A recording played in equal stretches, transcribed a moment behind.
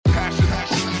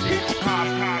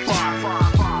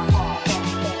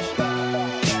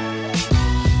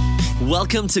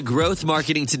Welcome to Growth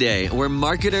Marketing Today, where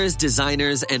marketers,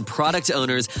 designers, and product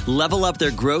owners level up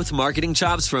their growth marketing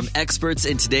chops from experts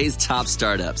in today's top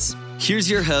startups. Here's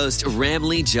your host,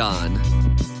 Ramlee John.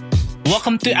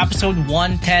 Welcome to episode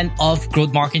 110 of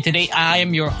Growth Marketing Today. I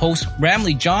am your host,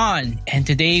 Ramlee John, and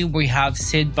today we have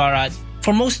Sid Bharath.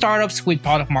 For most startups with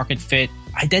product market fit,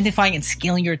 identifying and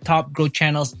scaling your top growth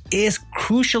channels is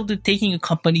crucial to taking a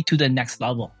company to the next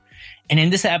level. And in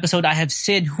this episode, I have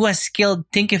Sid, who has scaled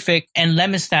Thinkific and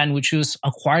LemonStand, which was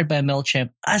acquired by MailChimp,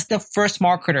 as the first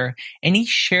marketer. And he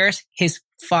shares his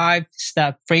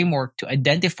 5-step framework to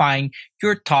identifying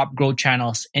your top growth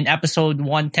channels. In episode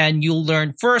 110, you'll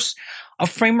learn first, a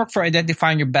framework for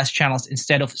identifying your best channels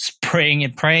instead of spraying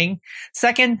and praying.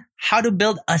 Second, how to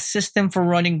build a system for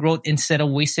running growth instead of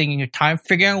wasting your time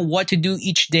figuring out what to do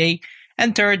each day.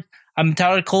 And third, a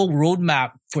methodical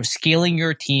roadmap for scaling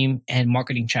your team and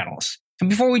marketing channels. And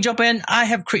before we jump in, I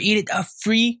have created a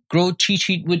free growth cheat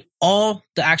sheet with all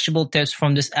the actionable tips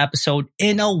from this episode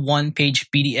in a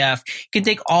one-page PDF. You can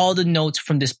take all the notes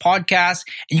from this podcast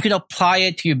and you can apply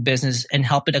it to your business and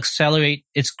help it accelerate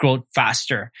its growth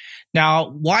faster.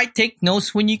 Now, why take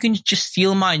notes when you can just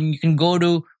steal mine? You can go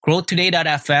to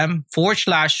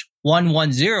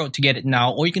growtoday.fm/110 to get it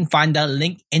now, or you can find that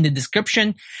link in the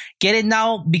description. Get it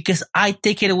now because I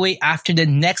take it away after the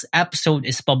next episode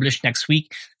is published next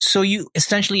week. So you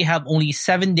essentially have only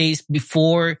 7 days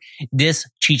before this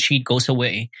cheat sheet goes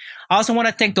away. I also want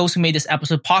to thank those who made this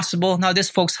episode possible. Now, these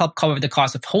folks help cover the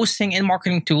cost of hosting and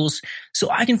marketing tools so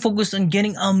I can focus on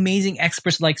getting amazing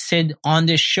experts like Sid on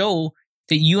this show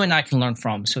that you and I can learn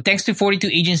from. So thanks to 42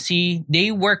 Agency,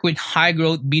 they work with high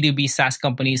growth B2B SaaS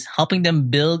companies, helping them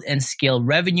build and scale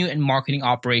revenue and marketing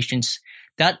operations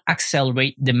that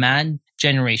accelerate demand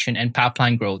generation and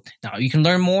pipeline growth. Now you can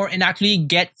learn more and actually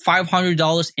get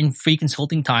 $500 in free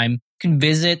consulting time. You can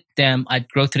visit them at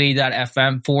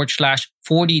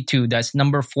growtoday.fm/42. That's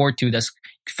number 42.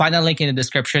 Find that link in the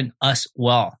description as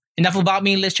well. Enough about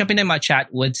me. Let's jump into my chat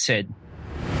with Sid.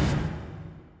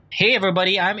 Hey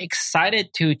everybody, I'm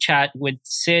excited to chat with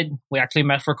Sid. We actually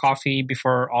met for coffee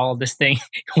before all of this thing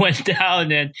went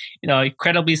down, and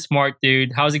incredibly smart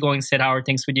dude. How's it going, Sid? How are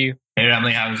things with you? Hey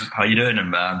Ramlee, how you doing?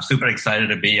 I'm super excited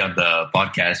to be on the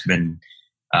podcast. Been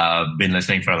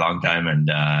listening for a long time, and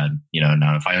now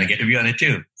I finally get to be on it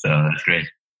too. So that's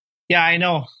great. Yeah, I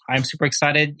know. I'm super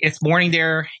excited. It's morning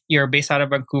there. You're based out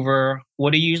of Vancouver.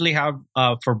 What do you usually have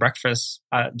for breakfast?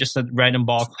 Just a random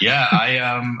bulk. Yeah,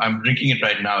 I'm drinking it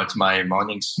right now. It's my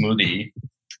morning smoothie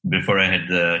before I hit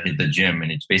the gym,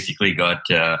 and it's basically got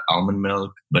almond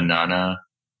milk, banana,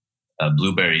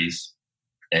 blueberries,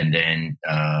 and then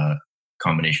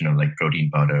combination of like protein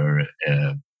powder,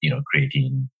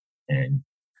 creatine and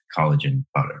collagen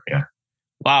powder. Yeah.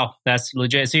 Wow, that's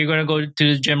legit. So you're going to go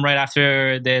to the gym right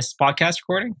after this podcast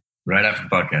recording? Right after the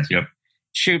podcast, yep.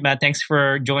 Shoot, man, thanks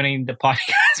for joining the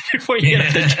podcast before you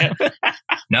get to the gym.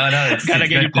 No, it's gotta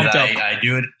get you pumped up. I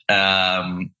do it.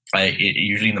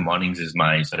 Usually in the mornings is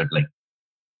my sort of like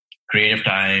creative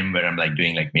time where I'm like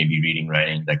doing like maybe reading,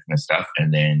 writing, that kind of stuff.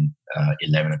 And then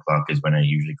 11 o'clock is when I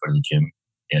usually go to the gym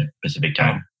at Pacific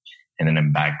time. Oh. And then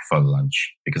I'm back for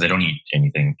lunch because I don't eat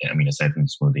anything. I mean, aside from the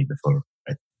smoothie before.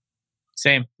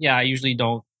 Same. Yeah, I usually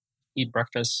don't eat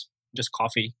breakfast, just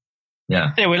coffee.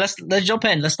 Yeah. Anyway, let's jump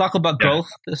in. Let's talk about growth.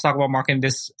 Let's talk about marketing.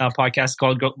 This podcast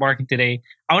called Growth Marketing Today.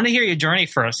 I want to hear your journey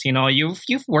first.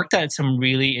 You've worked at some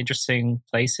really interesting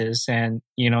places, and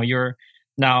you're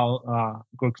now a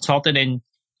growth consultant, and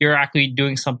you're actually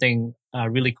doing something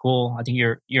really cool. I think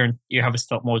you have a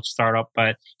stealth mode startup,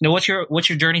 but what's your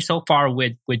journey so far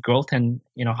with growth, and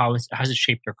how has it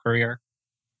shaped your career?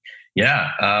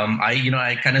 Yeah,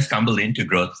 I kind of stumbled into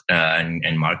growth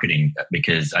and marketing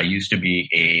because I used to be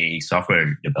a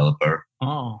software developer.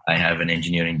 Oh. I have an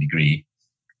engineering degree,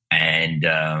 and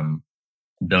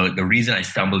the reason I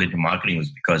stumbled into marketing was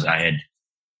because I had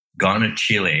gone to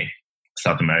Chile,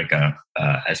 South America,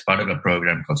 as part of a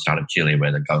program called Startup Chile,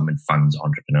 where the government funds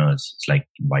entrepreneurs. It's like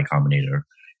Y Combinator,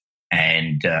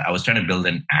 and I was trying to build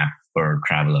an app for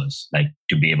travelers, like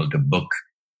to be able to book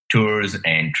tours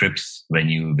and trips when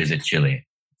you visit Chile.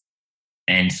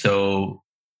 And so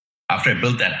after I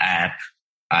built that app,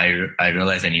 I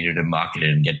realized I needed to market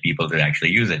it and get people to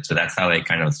actually use it. So that's how I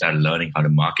kind of started learning how to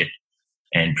market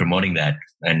and promoting that.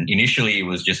 And initially it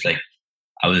was just like,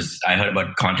 I heard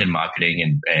about content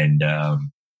marketing and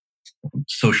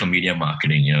social media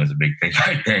marketing, it was a big thing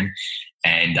back then.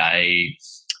 And I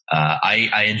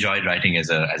enjoyed writing as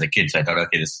a kid. So I thought,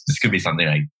 okay, this could be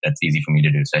something that's easy for me to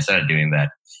do. So I started doing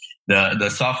that. The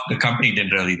startup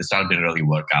didn't really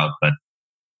work out, but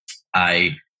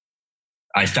I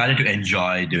started to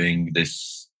enjoy doing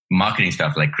this marketing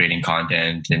stuff like creating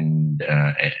content and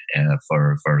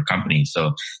for companies.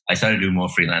 So I started doing more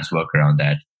freelance work around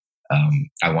that.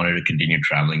 I wanted to continue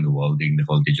traveling the world doing the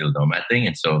whole digital nomad thing.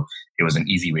 And so it was an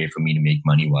easy way for me to make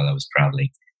money while I was traveling.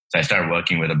 So I started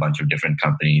working with a bunch of different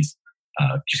companies,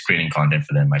 just creating content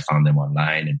for them. I found them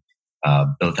online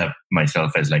and built up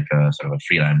myself as like a sort of a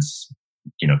freelance,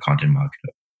 content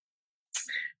marketer.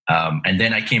 And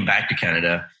then I came back to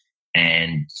Canada,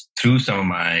 and through some of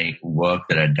my work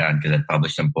that I'd done, because I'd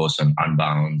published some posts on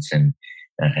Unbounce and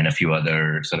a few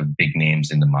other sort of big names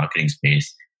in the marketing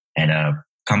space, and a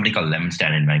company called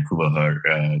LemonStand in Vancouver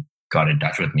got in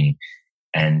touch with me.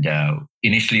 And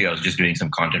initially I was just doing some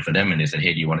content for them, and they said,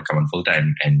 hey, do you want to come on full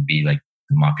time and be like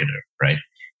a marketer, right?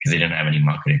 Because they didn't have any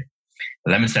marketing.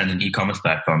 LemonStand is an e-commerce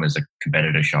platform, is a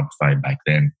competitor to Shopify back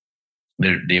then.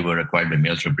 They were acquired by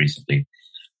MailChimp recently.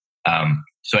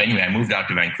 So anyway, I moved out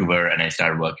to Vancouver and I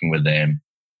started working with them.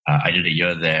 I did a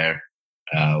year there.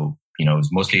 It was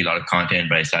mostly a lot of content,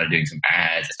 but I started doing some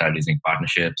ads. I started using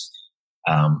partnerships.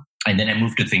 And then I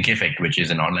moved to Thinkific, which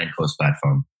is an online course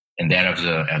platform. And there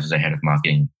I was the head of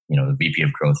marketing, the VP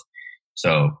of growth.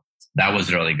 So that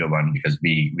was a really good one because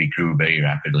we grew very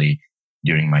rapidly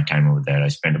during my time over there. I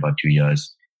spent about 2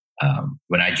 years.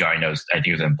 When I joined, I think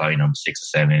it was employee number 6 or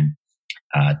 7,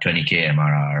 20K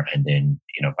MRR. And then,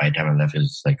 by the time I left, it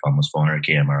was like almost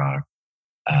 400K MRR.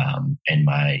 And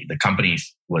the company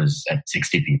was at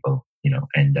 60 people,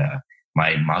 and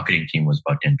my marketing team was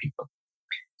about 10 people.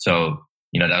 So,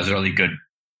 that was a really good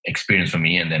experience for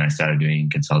me. And then I started doing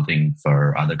consulting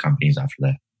for other companies after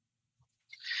that.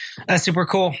 That's super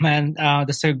cool, man.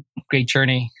 That's a great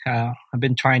journey. I've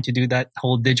been trying to do that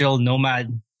whole digital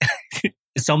nomad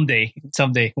someday.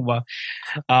 Well,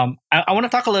 I want to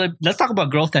talk let's talk about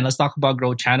growth then. Let's talk about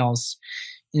growth channels.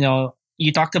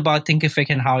 You talked about Thinkific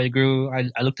and how it grew.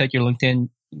 I looked at your LinkedIn.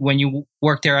 When you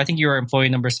worked there, I think you were employee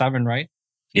number 7, right?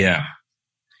 Yeah.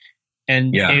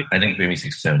 And I think maybe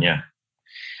 6 or 7, yeah.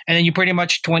 And then you pretty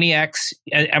much 20x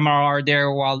MRR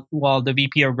there while the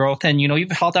VP of growth. And,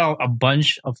 you've helped out a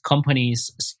bunch of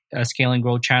companies scaling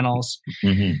growth channels.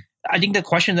 Mm-hmm. I think the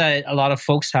question that a lot of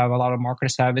folks have, a lot of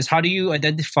marketers have, is how do you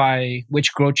identify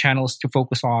which growth channels to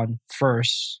focus on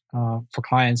first for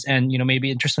clients? And, maybe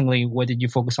interestingly, what did you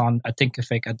focus on at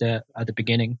Thinkific at the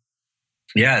beginning?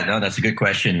 Yeah, no, that's a good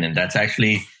question. And that's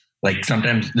actually... like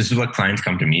sometimes this is what clients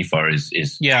come to me for is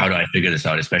how do I figure this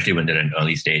out, especially when they're in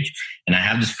early stage. And I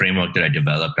have this framework that I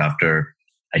developed after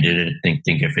I did it at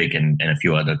Thinkific and a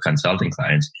few other consulting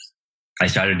clients. I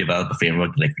started to develop a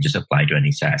framework that just apply to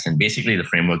any SaaS. And basically the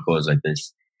framework goes like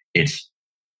this.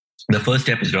 The first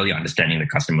step is really understanding the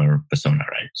customer persona,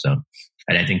 right? So,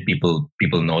 and I think people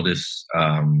know this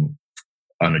on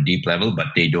a deep level, but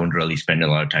they don't really spend a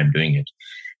lot of time doing it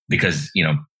because,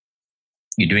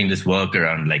 you're doing this work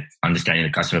around like understanding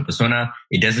the customer persona.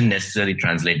 It doesn't necessarily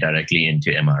translate directly into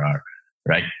MRR,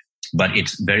 right? But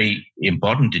it's very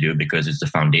important to do because it's the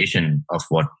foundation of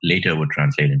what later would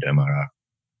translate into MRR.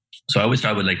 So I always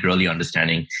start with like really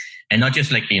understanding, and not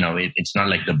just like, it's not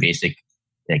like the basic,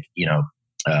 like,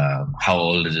 how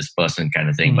old is this person kind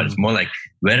of thing, but it's more like,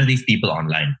 where are these people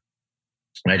online,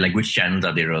 right? Like which channels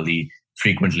are they really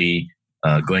frequently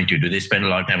going to? Do they spend a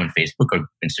lot of time on Facebook or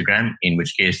Instagram? In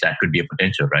which case that could be a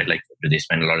potential, right? Like, do they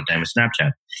spend a lot of time on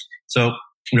Snapchat? So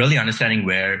really understanding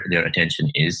where their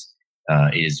attention is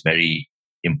very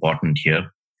important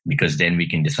here, because then we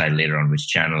can decide later on which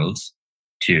channels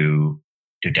to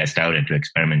test out and to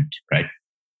experiment, right?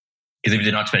 Because if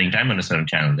they're not spending time on a certain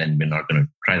channel, then we're not going to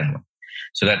try that one.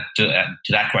 So that to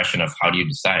that question of how do you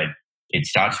decide, it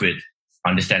starts with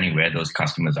understanding where those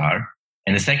customers are.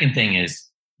 And the second thing is,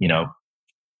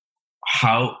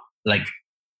 how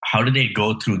do they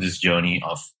go through this journey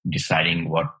of deciding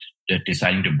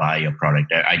to buy your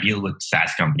product? I deal with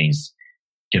SaaS companies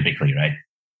typically, right?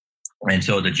 And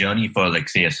so the journey for like,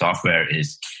 say, a software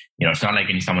is, it's not like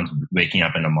someone's waking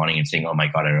up in the morning and saying, oh my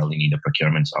God, I really need a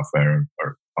procurement software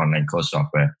or online course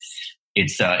software.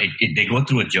 It's, they go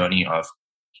through a journey of,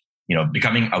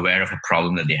 becoming aware of a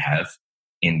problem that they have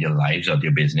in their lives or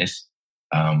their business,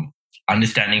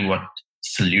 understanding what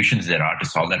solutions there are to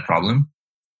solve that problem,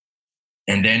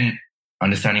 and then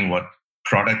understanding what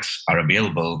products are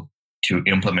available to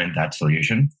implement that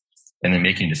solution, and then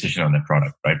making a decision on that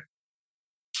product, right?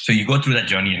 So you go through that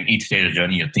journey, and each stage of the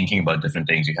journey, you're thinking about different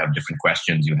things. You have different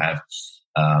questions. You have,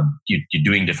 you're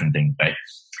doing different things, right?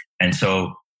 And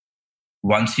so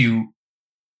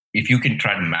if you can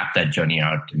try to map that journey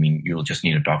out, you'll just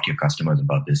need to talk to your customers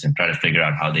about this and try to figure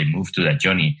out how they move through that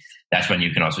journey. That's when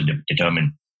you can also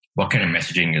determine what kind of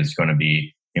messaging is going to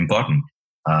be important,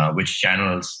 which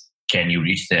channels can you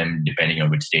reach them depending on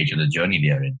which stage of the journey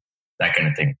they are in, that kind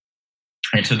of thing.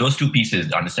 And so those two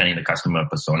pieces, understanding the customer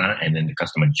persona and then the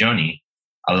customer journey,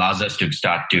 allows us to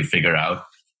start to figure out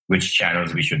which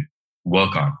channels we should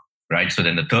work on, right? So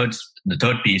then the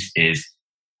third piece is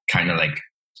kind of like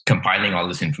compiling all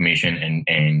this information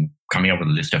and coming up with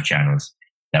a list of channels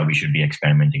that we should be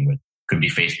experimenting with. Could be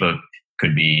Facebook,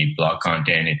 could be blog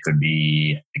content, it could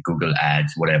be Google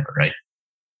Ads, whatever, right?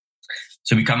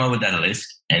 So we come up with that list,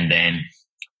 and then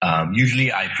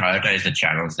usually I prioritize the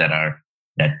channels that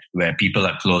where people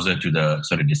are closer to the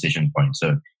sort of decision point.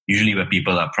 So usually where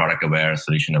people are product aware,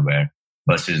 solution aware,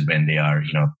 versus when they are,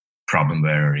 problem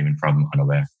aware or even problem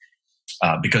unaware.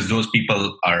 Because those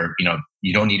people are,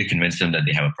 you don't need to convince them that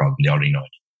they have a problem. They already know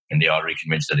it. And they're already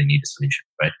convinced that they need a solution,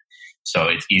 right? So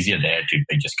it's easier there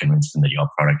to just convince them that your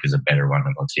product is a better one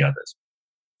amongst the others.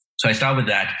 So I start with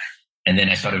that. And then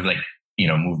I sort of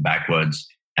move backwards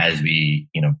as we,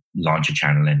 launch a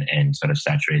channel and sort of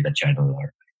saturate that channel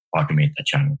or automate that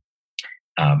channel.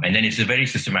 And then it's a very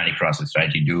systematic process,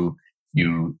 right? You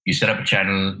set up a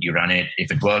channel, you run it.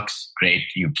 If it works, great.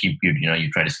 You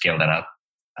try to scale that up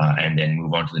and then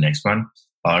move on to the next one.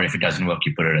 Or if it doesn't work,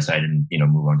 you put it aside and,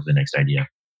 move on to the next idea.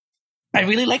 I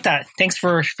really like that. Thanks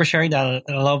for sharing that.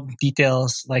 I love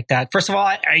details like that. First of all,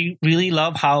 I really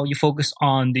love how you focus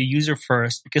on the user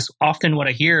first, because often what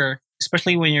I hear,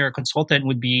 especially when you're a consultant,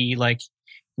 would be like,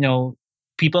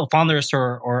 people, founders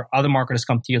or other marketers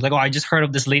come to you like, oh, I just heard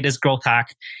of this latest growth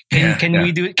hack. Can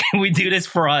we do this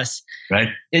for us? Right.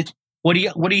 What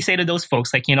do you say to those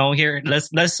folks? Like, here,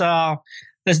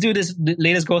 let's do this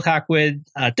latest growth hack with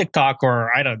TikTok,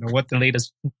 or I don't know what the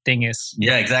latest thing is.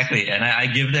 Yeah, exactly. And I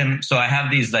give them, so I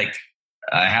have these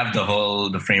I have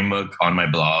the framework on my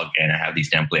blog, and I have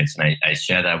these templates, and I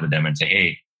share that with them and say,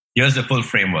 hey, here's the full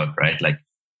framework, right? Like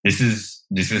this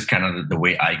is kind of the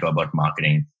way I go about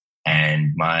marketing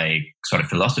and my sort of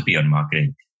philosophy on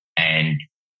marketing. And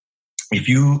if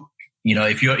you're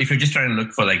just trying to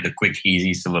look for like the quick,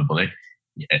 easy silver bullet,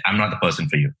 I'm not the person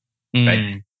for you,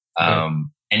 right?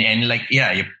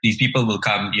 These people will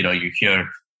come, you hear,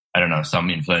 I don't know, some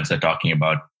influencer talking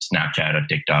about Snapchat or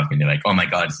TikTok, and they're like, oh my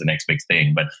God, it's the next big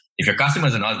thing. But if your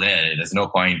customers are not there, there's no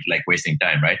point like wasting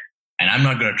time, right? And I'm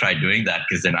not going to try doing that,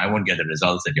 because then I won't get the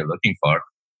results that you're looking for.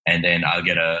 And then I'll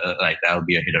get that'll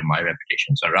be a hit on my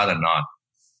reputation. So I'd rather not,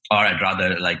 or I'd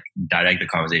rather like direct the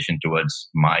conversation towards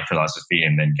my philosophy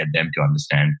and then get them to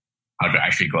understand how to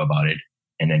actually go about it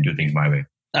and then do things my way.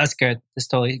 That's good. That's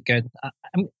totally good.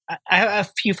 I have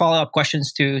a few follow-up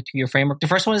questions to your framework. The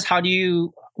first one is,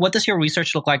 what does your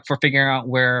research look like for figuring out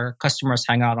where customers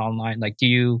hang out online? Like, do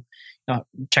you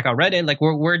check out Reddit? Like,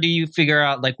 where do you figure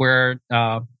out like where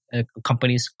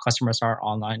companies' customers are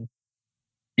online?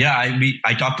 Yeah,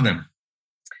 I talk to them.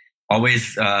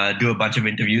 Always do a bunch of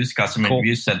interviews, customer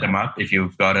interviews, set them up. If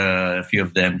you've got a few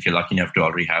of them, if you're lucky enough to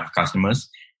already have customers.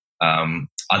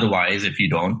 Otherwise, if you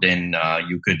don't, then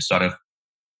you could sort of,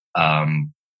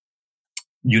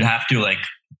 you'd have to like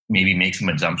maybe make some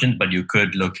assumptions, but you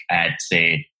could look at,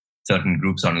 say, certain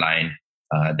groups online.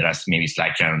 There are maybe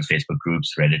Slack channels, Facebook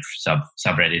groups, Reddit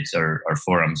subreddits, or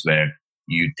forums where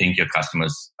you think your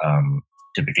customers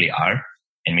typically are,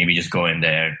 and maybe just go in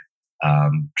there,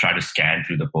 try to scan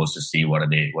through the posts to see what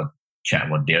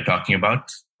they're talking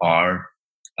about, or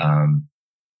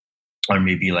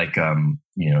maybe like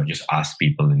just ask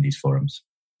people in these forums.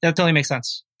 That totally makes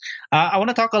sense. I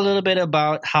want to talk a little bit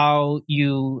about how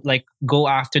you like go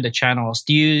after the channels.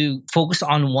 Do you focus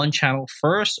on one channel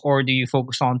first, or do you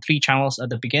focus on 3 channels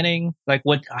at the beginning? Like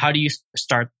how do you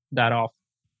start that off?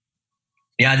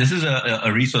 Yeah, this is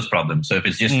a resource problem. So if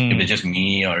it's just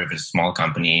me, or if it's a small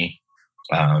company,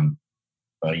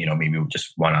 maybe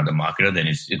just one other marketer, then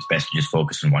it's best to just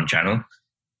focus on one channel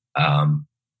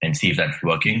and see if that's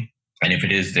working. And if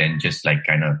it is, then just like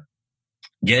kind of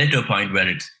get it to a point where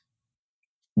it's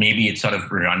sort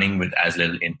of running with as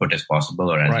little input as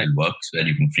possible, or as little work, so that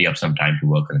you can free up some time to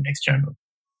work on the next channel.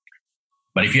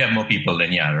 But if you have more people,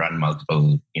 then run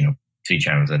multiple, 3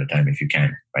 channels at a time if you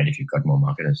can, right? If you've got more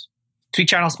marketers. 3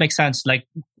 channels makes sense. Like,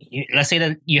 let's say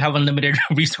that you have unlimited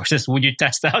resources. Would you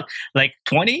test out like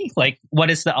 20? Like, what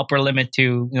is the upper limit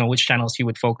to, which channels you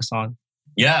would focus on?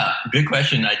 Yeah, good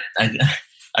question.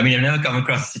 I mean, I've never come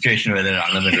across a situation where there are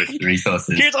unlimited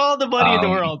resources. Here's all the money in the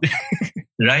world.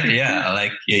 Right? Yeah.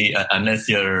 Like, unless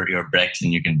you're Brex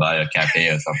and you can buy a cafe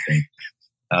or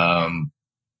something.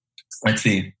 Let's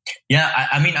see. Yeah.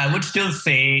 I mean, I would still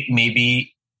say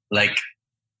maybe like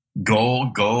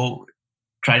go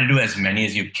try to do as many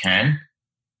as you can,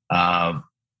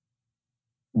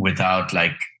 without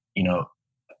like,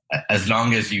 as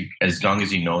long as you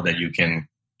know that you can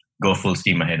go full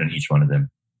steam ahead on each one of them,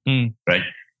 right?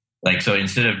 Like, so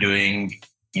instead of doing,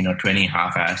 20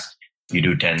 half-assed, you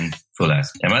do 10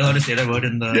 full-assed. Am I allowed to say that word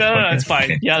in the podcast? That's fine.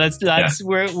 Okay. Yeah, that's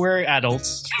we're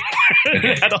adults.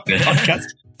 Okay. Adult podcast.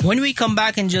 When we come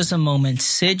back in just a moment,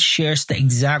 Sid shares the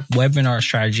exact webinar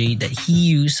strategy that he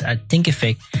used at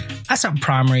Thinkific as a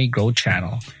primary growth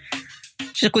channel.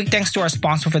 Just a quick thanks to our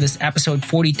sponsor for this episode,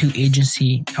 42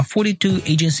 Agency. 42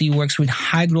 Agency works with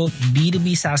high-growth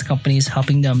B2B SaaS companies,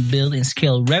 helping them build and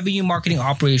scale revenue marketing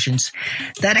operations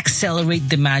that accelerate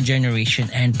demand generation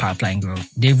and pipeline growth.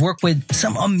 They've worked with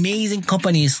some amazing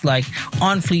companies like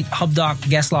OnFleet, HubDoc,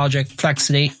 GuestLogic,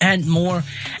 FlexToday, and more.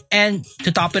 And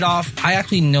to top it off, I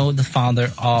actually know the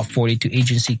founder of 42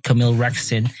 Agency, Camille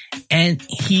Rexton, and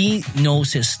he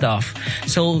knows his stuff.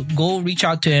 So go reach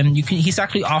out to him. He's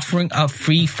actually offering a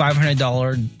free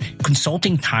 $500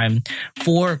 consulting time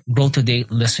for Grow Today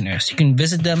listeners. You can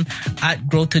visit them at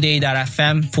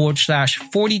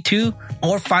growtoday.fm/42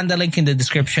 or find the link in the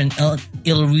description.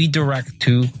 It'll redirect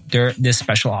to this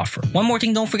special offer. One more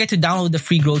thing, don't forget to download the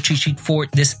free growth cheat sheet for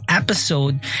this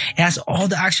episode. It has all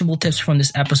the actionable tips from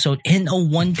this episode in a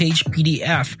one-page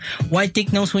PDF. Why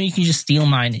take notes when you can just steal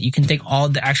mine? You can take all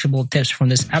the actionable tips from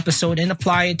this episode and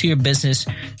apply it to your business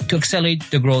to accelerate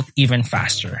the growth even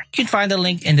faster. You can find the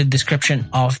link in the description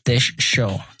of this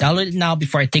show. Download it now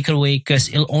before I take it away because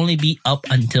it'll only be up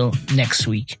until next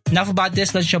week. Enough about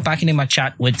this. Let's jump back into my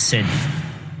chat with Sid.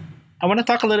 I want to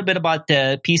talk a little bit about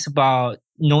the piece about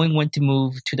knowing when to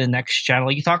move to the next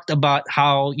channel. You talked about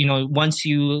how, once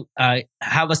you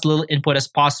have as little input as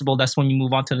possible, that's when you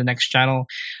move on to the next channel.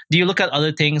 Do you look at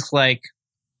other things like,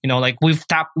 like we've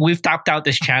tapped out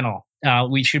this channel.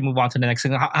 We should move on to the next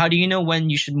thing. How do you know when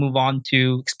you should move on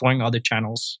to exploring other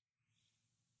channels?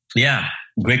 Yeah,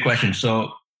 great question.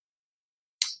 So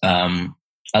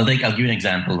I'll give you an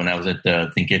example. When I was at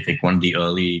Thinkific, one of the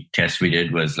early tests we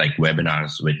did was like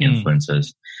webinars with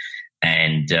influencers.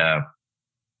 And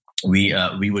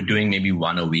we were doing maybe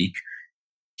one a week.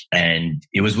 And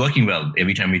it was working well.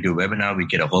 Every time we do a webinar, we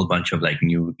get a whole bunch of like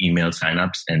new email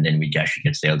signups, and then we actually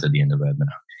get sales at the end of the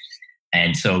webinar.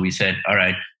 And so we said, all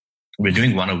right, we're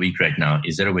doing one a week right now.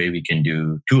 Is there a way we can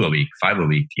do 2 a week, 5 a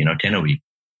week, 10 a week?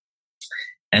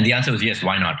 And the answer was yes.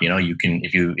 Why not? You can,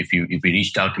 if we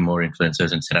reached out to more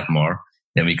influencers and set up more,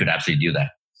 then we could absolutely do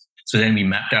that. So then we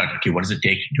mapped out, okay, what does it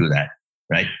take to do that?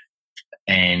 Right.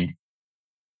 And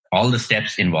all the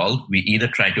steps involved, we either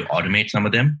try to automate some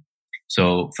of them.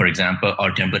 So for example,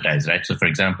 or templatize, right? So for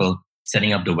example,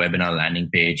 setting up the webinar landing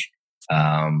page,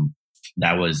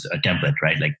 that was a template,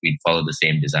 right? Like we'd follow the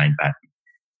same design pattern.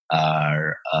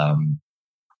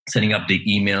 Setting up the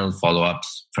email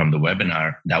follow-ups from the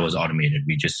webinar, that was automated.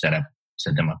 We just set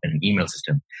them up in an email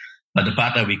system. But the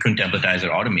part that we couldn't templatize or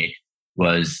automate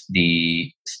was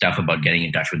the stuff about getting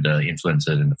in touch with the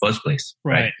influencers in the first place.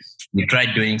 Right. We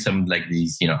tried doing some like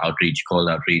these, outreach, cold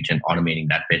outreach, and automating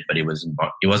that bit, but it wasn't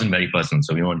very personal,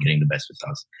 so we weren't getting the best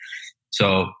results.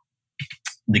 So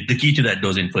the key to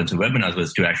those influencer webinars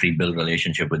was to actually build a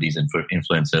relationship with these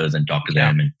influencers and talk to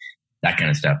them and that kind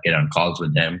of stuff. Get on calls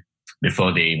with them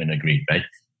before they even agreed, right?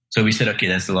 So we said, okay,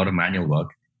 that's a lot of manual work.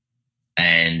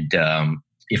 And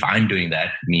if I'm doing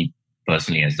that, me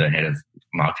personally as the head of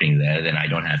marketing there, then I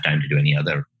don't have time to do any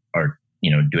other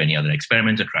do any other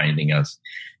experiments or try anything else.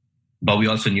 But we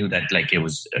also knew that like it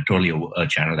was totally a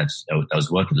channel that was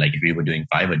worth it. Like if we were doing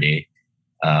 5 a day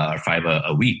or 5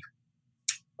 a week,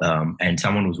 and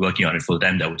someone was working on it full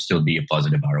time, that would still be a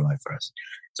positive ROI for us.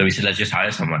 So we said, let's just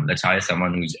hire someone. Let's hire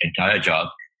someone whose entire job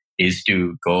is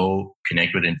to go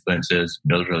connect with influencers,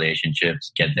 build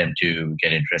relationships, get them to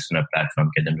get interest in our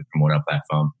platform, get them to promote our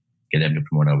platform, get them to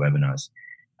promote our webinars.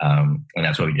 And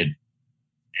that's what we did.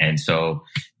 And so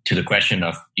to the question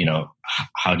of,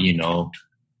 how do you know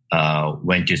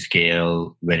when to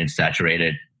scale, when it's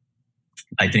saturated?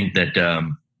 I think that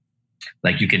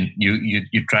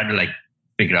you try to like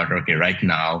figure out, okay, right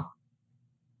now,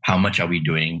 how much are we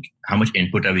doing? How much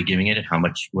input are we giving it? And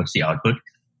what's the output?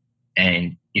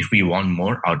 And if we want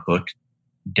more output,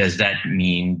 does that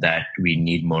mean that we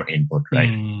need more input,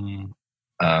 right?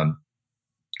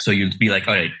 So you'll be like,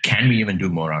 all right, can we even do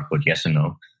more output? Yes or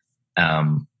no?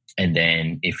 And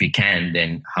then if we can,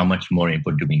 then how much more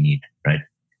input do we need, right?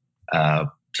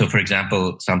 So for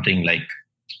example, something like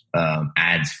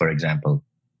ads, for example,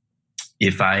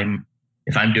 if I'm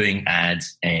doing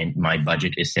ads and my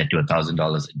budget is set to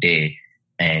 $1,000 a day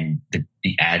and the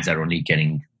ads are only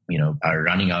getting, are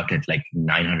running out at like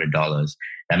 $900,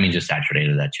 that means you're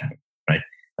saturated that channel, right?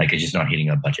 Like it's just not hitting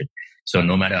our budget. So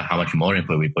no matter how much more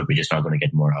input we put, we're just not going to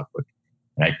get more output,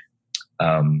 right?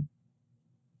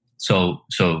 So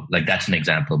like that's an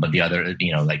example. But the other,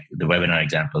 like the webinar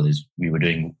example is we were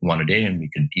doing one a day and we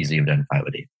could easily have done 5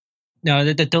 a day. No,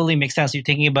 that totally makes sense. You're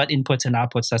thinking about inputs and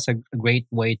outputs. That's a great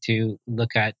way to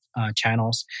look at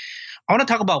channels. I want to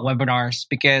talk about webinars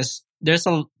because there's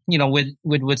with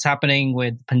what's happening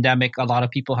with pandemic, a lot of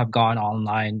people have gone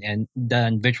online and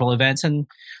done virtual events, and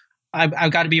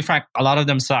I've got to be frank, a lot of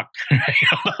them suck. Right?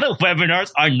 A lot of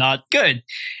webinars are not good,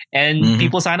 and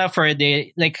people sign up for it.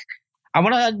 I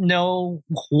want to know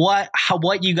what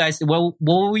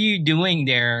were you doing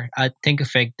there at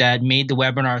Thinkific that made the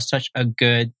webinar such a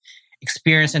good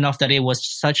experience enough that it was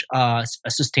such a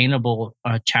sustainable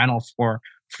channel for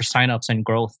signups and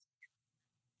growth?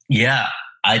 Yeah,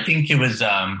 I think it was.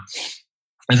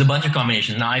 There's a bunch of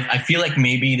combinations. Now, I feel like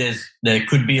maybe there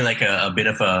could be like a bit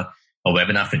of a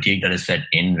webinar fatigue that is set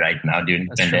in right now during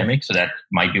the pandemic. So that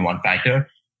might be one factor.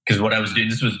 Because what I was doing,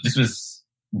 this was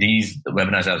these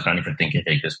webinars I was running for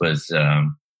Thinkific. This was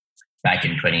back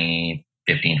in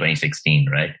 2015, 2016,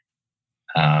 right?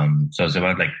 So it's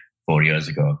about like 4 years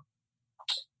ago.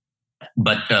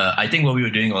 But I think what we were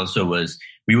doing also was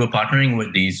we were partnering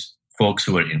with these folks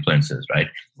who were influencers, right?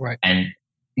 Right. And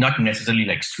not necessarily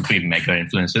like super mega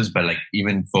influencers, but like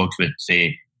even folks with,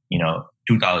 say,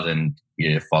 2,000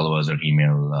 followers or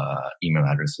email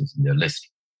addresses in their list.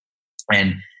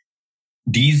 And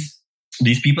these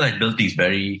people had built these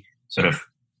very sort of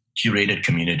curated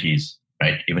communities,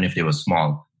 right? Even if they were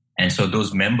small. And so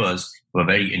those members were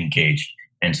very engaged.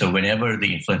 And so whenever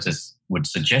the influencers would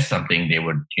suggest something, they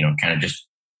would, kind of just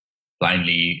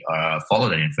blindly follow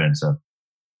that influencer.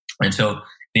 And so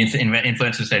the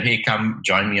influencer said, hey, come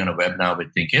join me on a webinar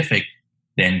with Thinkific.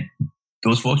 Then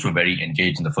those folks were very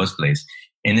engaged in the first place.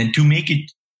 And then to make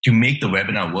the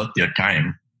webinar worth their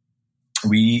time,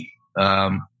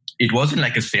 it wasn't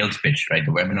like a sales pitch, right?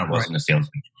 The webinar wasn't a sales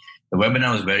pitch. The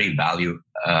webinar was very value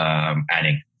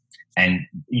adding. And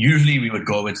usually we would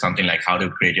go with something like how to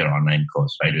create your online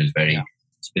course, right? It was very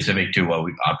specific to what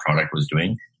our product was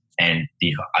doing. And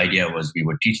the idea was we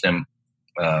would teach them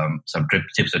some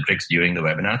tips or tricks during the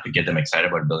webinar to get them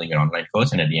excited about building an online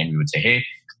course. And at the end, we would say, hey,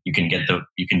 you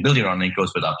can build your online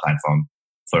course with our platform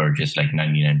for just like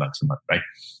 $99 a month, right?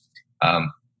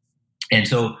 And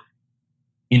so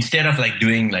instead of like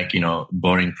doing like,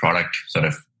 boring product sort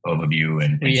of overview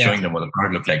and showing them what the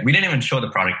product looked like, we didn't even show the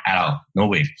product at all. No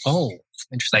way. Oh,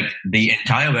 interesting. Like the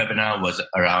entire webinar was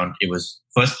around,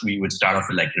 first we would start off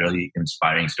with like really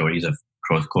inspiring stories of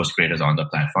course creators on the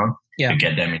platform to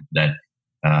get them into that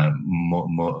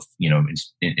more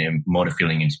of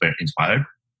feeling inspired.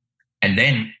 And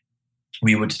then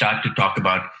we would start to talk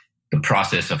about the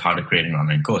process of how to create an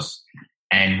online course.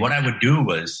 And what I would do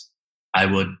was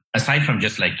aside from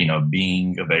just like,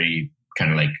 being a very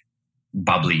kind of like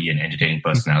bubbly and entertaining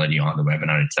personality on the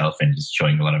webinar itself and just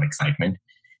showing a lot of excitement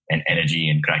and energy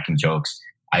and cracking jokes,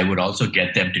 I would also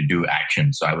get them to do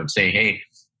action. So I would say, hey,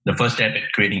 the first step in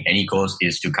creating any course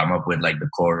is to come up with like the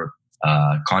core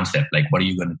concept. Like, what are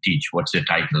you going to teach? What's your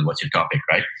title? What's your topic?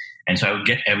 Right? And so I would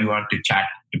get everyone to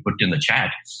put in the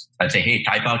chat. I'd say, hey,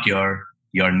 type out your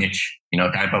niche,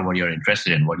 type out what you're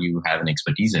interested in, what you have an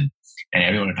expertise in, and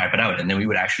everyone would type it out. And then we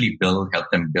would actually help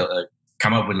them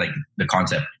come up with like the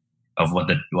concept of what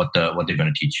they're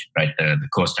going to teach, right? The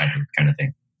course title kind of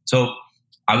thing. So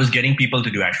I was getting people to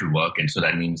do actual work. And so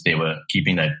that means they were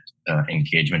keeping that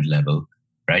engagement level,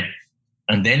 right?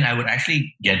 And then I would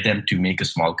actually get them to make a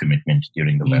small commitment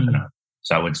during the webinar.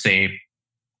 So I would say,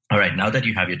 all right, now that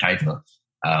you have your title,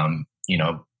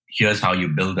 here's how you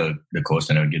build the course.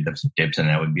 And I would give them some tips. And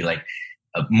I would be like,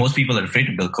 most people are afraid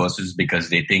to build courses because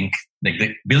they think like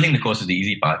building the course is the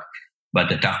easy part, but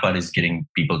the tough part is getting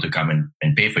people to come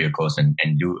and pay for your course and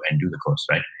do the course,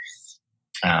 right?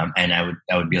 And I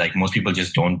would be like, most people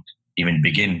just don't even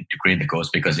begin to create the course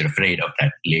because they're afraid of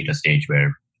that later stage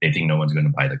where they think no one's going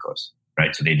to buy the course,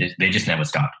 right? So they just never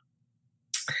start.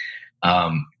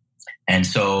 And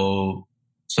so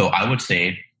I would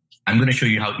say, I'm going to show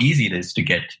you how easy it is to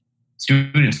get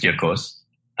students to your course.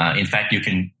 In fact, you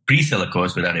can pre-sell a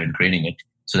course without even creating it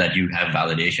so that you have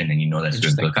validation and you know that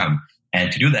students will come.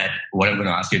 And to do that, what I'm going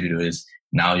to ask you to do is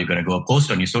now you're going to go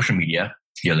post on your social media,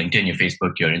 your LinkedIn, your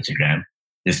Facebook, your Instagram,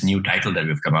 this new title that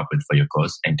we've come up with for your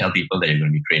course, and tell people that you're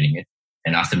going to be creating it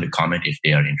and ask them to comment if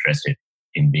they are interested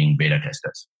in being beta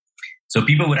testers. So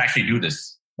people would actually do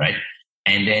this, right?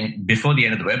 And then before the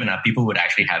end of the webinar, people would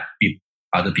actually have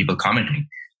other people commenting.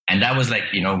 And that was like,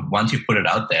 once you put it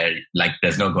out there, like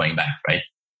there's no going back, right?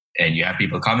 And you have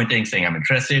people commenting saying, I'm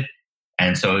interested.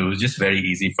 And so it was just very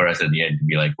easy for us at the end to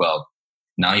be like, well,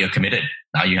 now you're committed.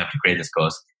 Now you have to create this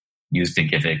course, use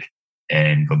Thinkific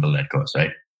and go build that course,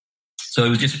 right? So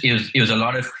it was a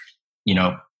lot of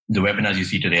the webinars you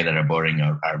see today that are boring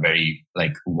are very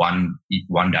like one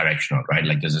directional, right?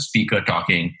 Like there's a speaker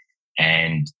talking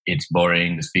and it's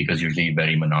boring. The speaker's usually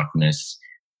very monotonous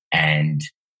and,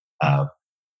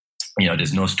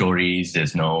 there's no stories,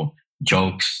 there's no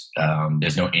jokes,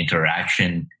 there's no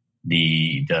interaction.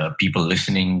 The people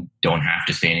listening don't have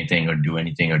to say anything or do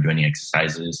anything or do any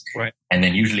exercises. Right. And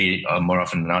then usually more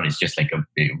often than not, it's just like a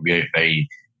very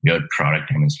weird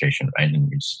product demonstration, right?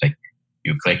 And it's like,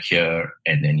 you click here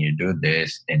and then you do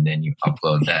this and then you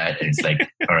upload that. And it's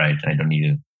like, all right, I don't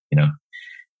need to,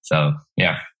 So,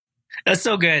 yeah. That's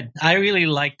so good. I really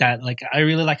like that. Like, I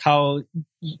really like how,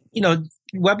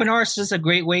 webinars is a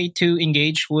great way to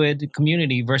engage with the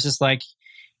community versus like,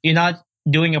 you're not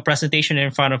doing a presentation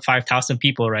in front of 5,000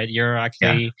 people, right? You're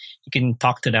actually, you can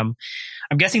talk to them.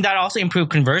 I'm guessing that also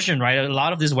improved conversion, right? A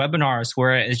lot of these webinars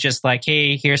where it's just like,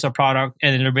 hey, here's a product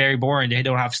and they're very boring. They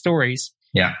don't have stories.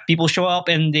 Yeah. People show up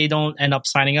and they don't end up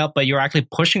signing up, but you're actually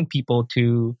pushing people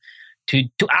to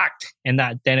act. And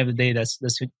that, at the end of the day, that's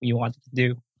what you want to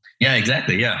do. Yeah,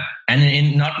 exactly. Yeah.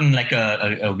 And not in like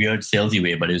a weird salesy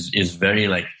way, but is very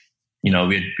like,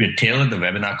 we tailored the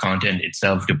webinar content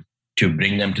itself to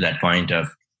bring them to that point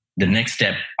of the next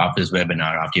step after this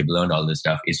webinar, after you've learned all this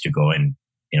stuff, is to go and,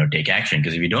 take action.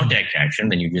 Because if you don't take action,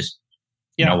 then you just,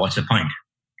 what's the point?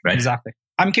 Right? Exactly.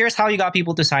 I'm curious how you got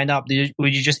people to sign up.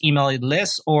 Would you just email a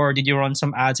list or did you run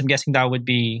some ads? I'm guessing that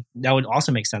would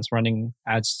also make sense, running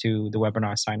ads to the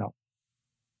webinar sign up.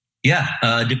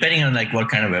 Yeah, depending on like what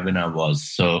kind of webinar it was.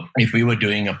 So if we were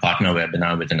doing a partner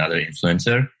webinar with another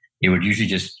influencer, it would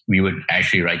usually we would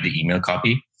actually write the email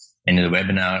copy. And in the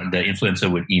webinar, the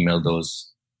influencer would email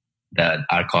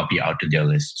our copy out to their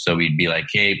list. So we'd be like,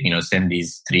 hey, send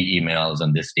these 3 emails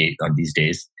on this date, on these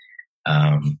days.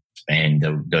 And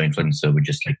the influencer would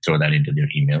just like throw that into their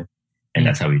email. And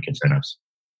that's how we get signups.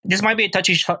 This might be a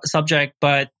touchy subject,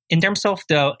 but in terms of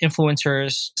the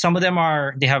influencers, some of them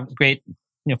they have great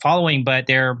following, but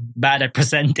they're bad at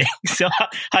presenting. So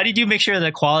how did you make sure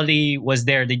the quality was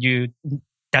there? Did you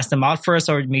test them out first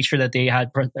or make sure that they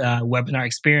had webinar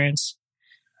experience?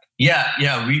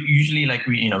 Yeah. We usually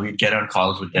we'd get on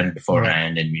calls with them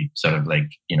beforehand and we sort of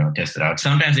test it out.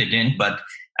 Sometimes they didn't, but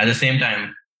at the same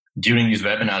time, during these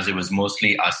webinars, it was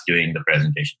mostly us doing the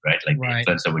presentation, right? Like the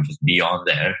influencer would just be on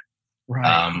there.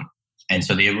 Right. And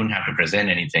so they wouldn't have to present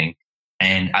anything.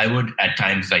 And I would at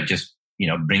times just,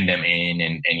 bring them in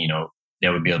and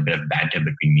there would be a bit of banter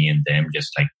between me and them,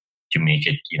 just like to make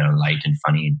it, light and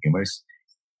funny and humorous.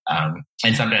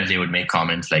 And sometimes they would make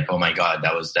comments like, oh my God,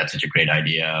 that's such a great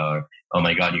idea. Or, oh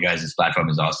my God, you guys, this platform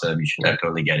is awesome. You should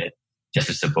totally get it just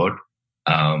to support.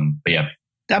 But yeah.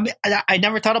 I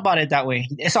never thought about it that way.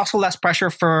 It's also less pressure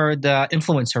for the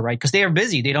influencer, right? Because they are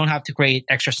busy. They don't have to create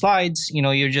extra slides.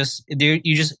 You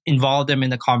just involve them in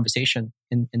the conversation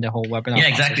in the whole webinar. Yeah,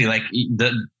 exactly. Like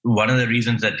one of the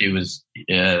reasons that it was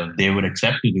they would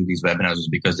accept to do these webinars was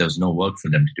because there was no work for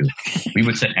them to do. We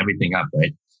would set everything up,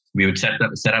 right? We would set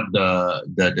up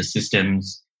the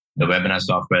systems, the webinar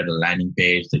software, the landing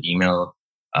page, the email.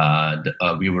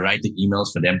 We would write the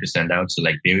emails for them to send out. So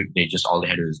like they just all they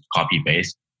had to do is copy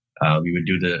paste.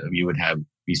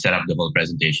 We set up the whole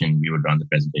presentation. We would run the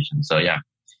presentation. So yeah,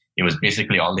 it was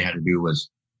basically all they had to do was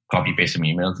copy paste some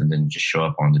emails and then just show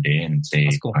up on the day and say,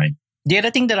 that's cool. Hi. The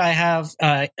other thing that I have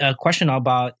a question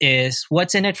about is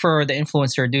what's in it for the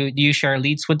influencer? Do you share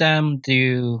leads with them?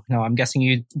 I'm guessing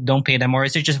you don't pay them, or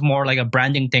is it just more like a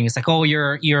branding thing? It's like, oh,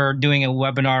 you're doing a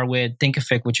webinar with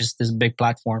Thinkific, which is this big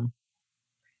platform.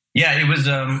 Yeah, it was,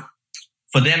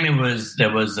 for them,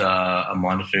 there was a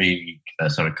monetary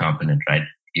sort of component, right?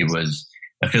 It was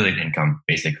affiliate income,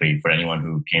 basically, for anyone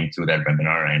who came through that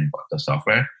webinar and bought the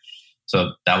software.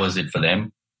 So that was it for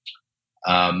them.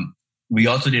 We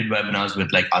also did webinars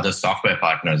with like other software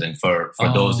partners. And for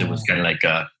those, it was kind of like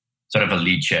a sort of a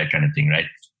lead share kind of thing, right?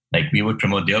 Like we would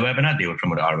promote their webinar, they would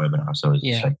promote our webinar. So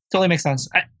it's totally makes sense.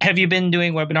 Have you been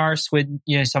doing webinars with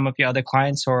some of your other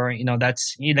clients, or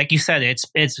that's like you said, it's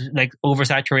like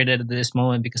oversaturated at this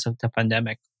moment because of the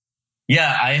pandemic?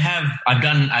 Yeah, I have. I've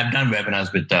done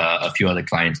webinars with a few other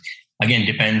clients. Again,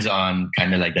 depends on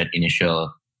kind of like that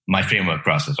initial my framework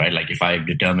process, right? Like if I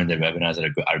determine the webinars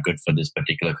are good for this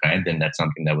particular client, then that's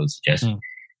something that we'll suggest.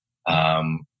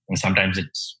 And sometimes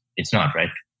it's not, right?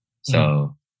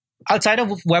 So. Outside of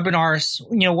webinars,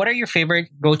 what are your favorite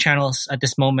growth channels at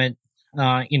this moment?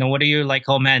 What are you like?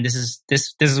 Oh man, this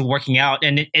is working out,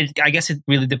 and I guess it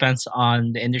really depends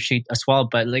on the industry as well.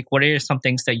 But like, what are some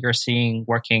things that you're seeing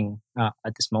working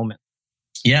at this moment?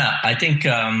 Yeah, I think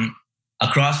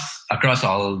across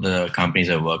all the companies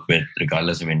I work with,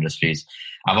 regardless of industries,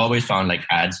 I've always found like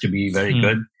ads to be very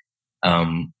good.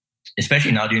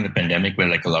 especially now during the pandemic where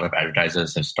like a lot of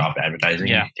advertisers have stopped advertising.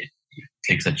 Yeah.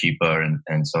 Clicks are cheaper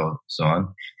and so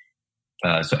on.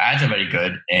 So ads are very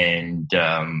good. And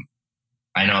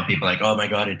I know people are like, oh my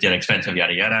God, they're expensive,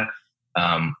 yada, yada.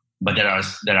 But there are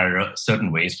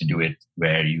certain ways to do it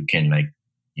where you can like,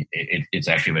 it's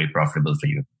actually very profitable for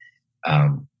you.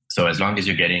 So as long as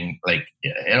you're getting like,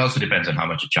 it also depends on how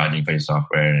much you're charging for your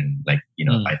software and like,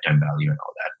 lifetime value and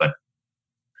all that. But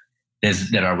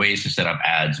there are ways to set up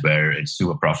ads where it's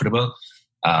super profitable.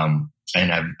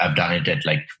 And I've done it at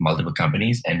like multiple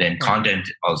companies, and then content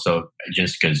also,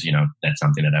 just because, that's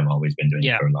something that I've always been doing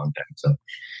for a long time. So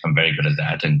I'm very good at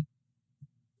that. And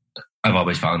I've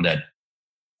always found that,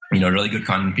 really good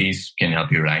content piece can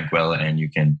help you rank well, and you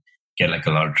can get like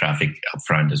a lot of traffic up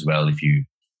front as well if you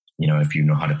know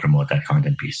how to promote that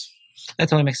content piece. That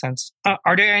totally makes sense.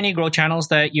 Are there any growth channels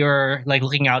that you're like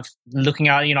looking out?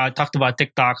 I talked about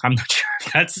TikTok. I'm not sure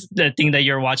if that's the thing that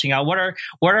you're watching out. What are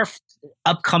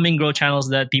upcoming growth channels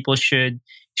that people should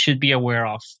be aware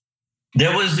of?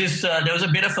 There was a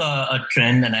bit of a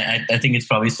trend, and I think it's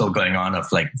probably still going on,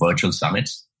 of like virtual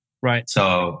summits. Right.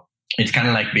 So it's kind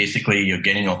of like basically you're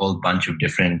getting a whole bunch of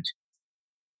different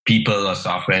people or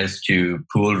softwares to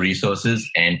pool resources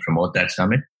and promote that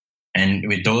summit. And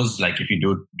with those, like if you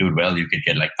do it well, you could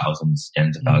get like tens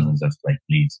of thousands of like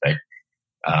leads, right?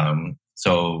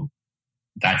 So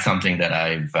that's something that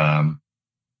I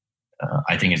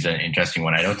think is an interesting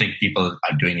one. I don't think people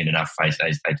are doing it enough. I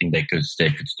think there could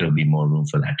still be more room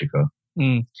for that to go.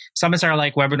 Summits are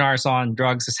like webinars on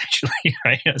drugs, essentially,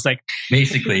 right? It's like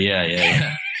basically,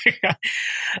 yeah.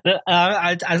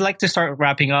 I'd like to start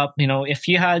wrapping up. If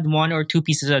you had one or two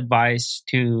pieces of advice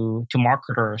to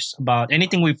marketers about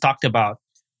anything we've talked about,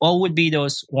 what would be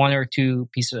those one or two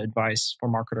pieces of advice for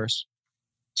marketers?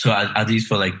 So are these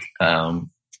for like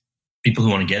people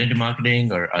who want to get into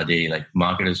marketing, or are they like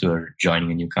marketers who are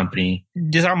joining a new company?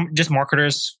 These are just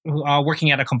marketers who are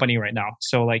working at a company right now.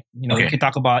 So like, we can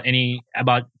talk about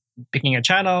about picking a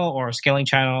channel or scaling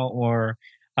channel, or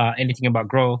anything about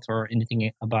growth, or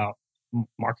anything about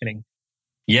marketing.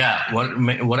 Yeah.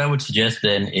 What I would suggest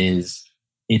then is,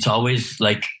 it's always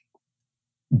like,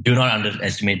 do not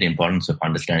underestimate the importance of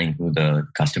understanding who the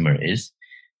customer is,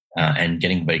 and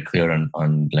getting very clear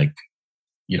on like,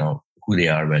 who they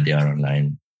are, where they are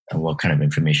online, and what kind of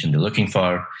information they're looking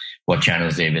for, what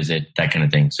channels they visit, that kind of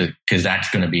thing. So, because that's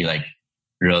going to be like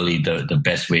really the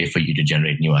best way for you to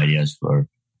generate new ideas for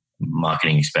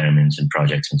marketing experiments and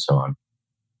projects and so on.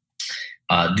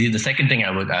 The second thing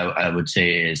I would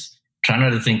say is, try not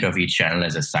to think of each channel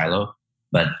as a silo,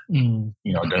 but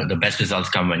the best results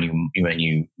come when you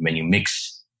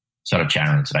mix sort of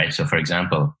channels, right? So, for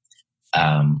example,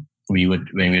 when we were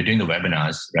doing the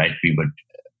webinars, right,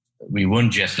 we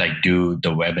wouldn't just like do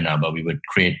the webinar, but we would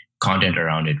create content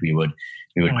around it. We would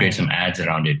create some ads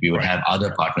around it. We would have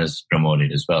other partners promote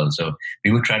it as well. So we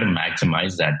would try to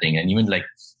maximize that thing, and even like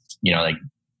like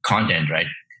content, right?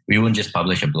 We wouldn't just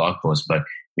publish a blog post, but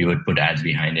we would put ads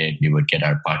behind it. We would get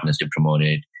our partners to promote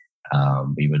it.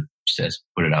 We would just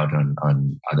put it out on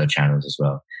other channels as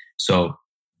well. So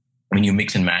when you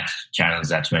mix and match channels,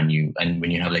 that's when you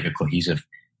have like a cohesive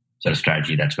sort of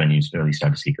strategy, that's when you really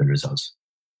start to see good results.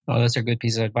 Oh, that's a good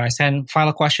piece of advice. And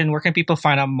final question, where can people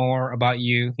find out more about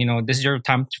you? This is your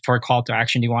time for a call to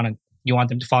action. Do you want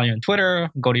them to follow you on Twitter,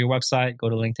 go to your website, go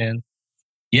to LinkedIn?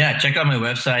 Yeah, check out my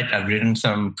website. I've written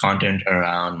some content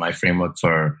around my framework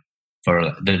for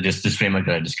this framework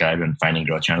that I described on finding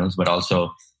growth channels, but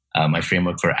also my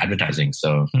framework for advertising.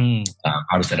 So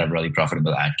how to set up really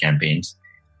profitable ad campaigns.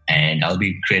 And I'll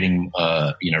be creating,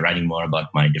 writing more about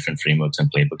my different frameworks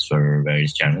and playbooks for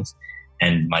various channels.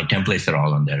 And my templates are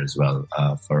all on there as well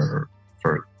for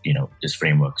this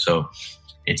framework. So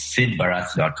it's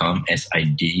sidbharath.com,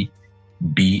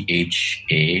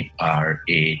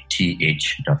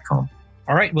 SIDBHARATH.com.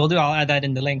 All right, will do. I'll add that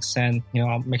in the links, and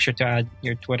I'll make sure to add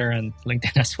your Twitter and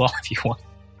LinkedIn as well if you want.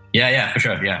 Yeah, for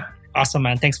sure. Yeah. Awesome,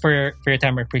 man. Thanks for your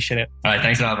time. I appreciate it. All right,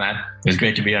 thanks a lot, man. It was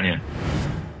great to be on here.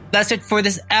 That's it for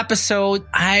this episode.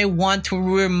 I want to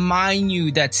remind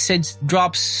you that Sid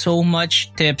dropped so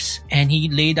much tips, and he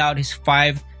laid out his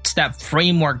 5-step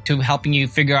framework to helping you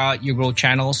figure out your growth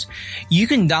channels. You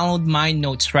can download my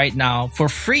notes right now for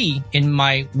free in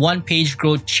my one-page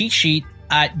growth cheat sheet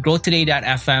at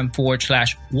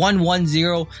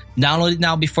growtoday.fm/110. Download it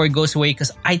now before it goes away,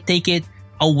 because I take it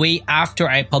away after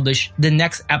I publish the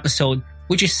next episode,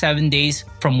 which is 7 days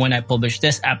from when I publish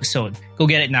this episode. Go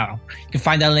get it now. You can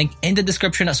find that link in the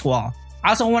description as well. I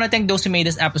also want to thank those who made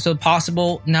this episode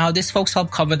possible. Now, these folks help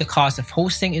cover the cost of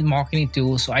hosting and marketing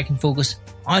tools, so I can focus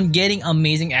on getting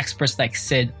amazing experts like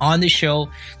Sid on the show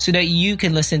so that you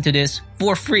can listen to this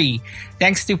for free.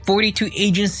 Thanks to 42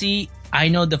 Agency. I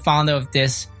know the founder of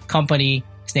this company.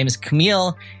 His name is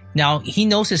Camille. Now, he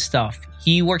knows his stuff.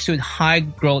 He works with high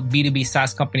growth B2B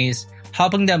SaaS companies,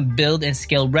 helping them build and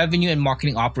scale revenue and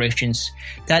marketing operations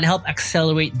that help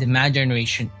accelerate demand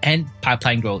generation and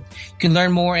pipeline growth. You can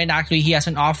learn more, and actually he has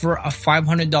an offer of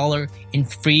 $500 in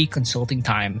free consulting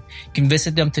time. You can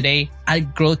visit them today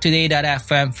at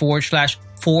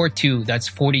growtoday.fm/42. That's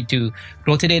 42.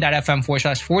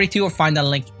 growtoday.fm/42, or find the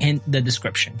link in the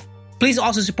description. Please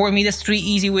also support me. There's 3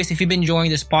 easy ways if you've been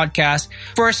enjoying this podcast.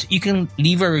 First, you can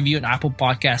leave a review on Apple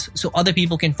Podcasts so other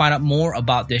people can find out more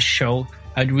about this show.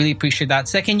 I'd really appreciate that.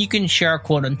 Second, you can share a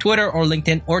quote on Twitter or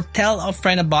LinkedIn, or tell a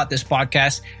friend about this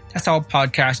podcast. That's how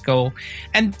podcasts go.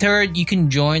 And third, you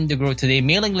can join the Grow Today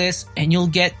mailing list, and you'll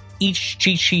get each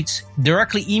cheat sheets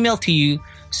directly emailed to you,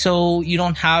 so you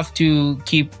don't have to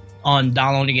keep on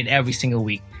downloading it every single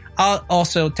week. I'll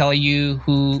also tell you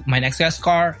who my next guests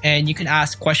are, and you can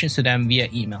ask questions to them via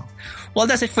email. Well,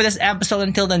 that's it for this episode.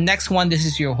 Until the next one, this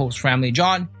is your host, Ramley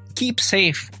John. Keep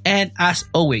safe, and as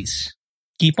always,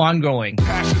 keep on growing.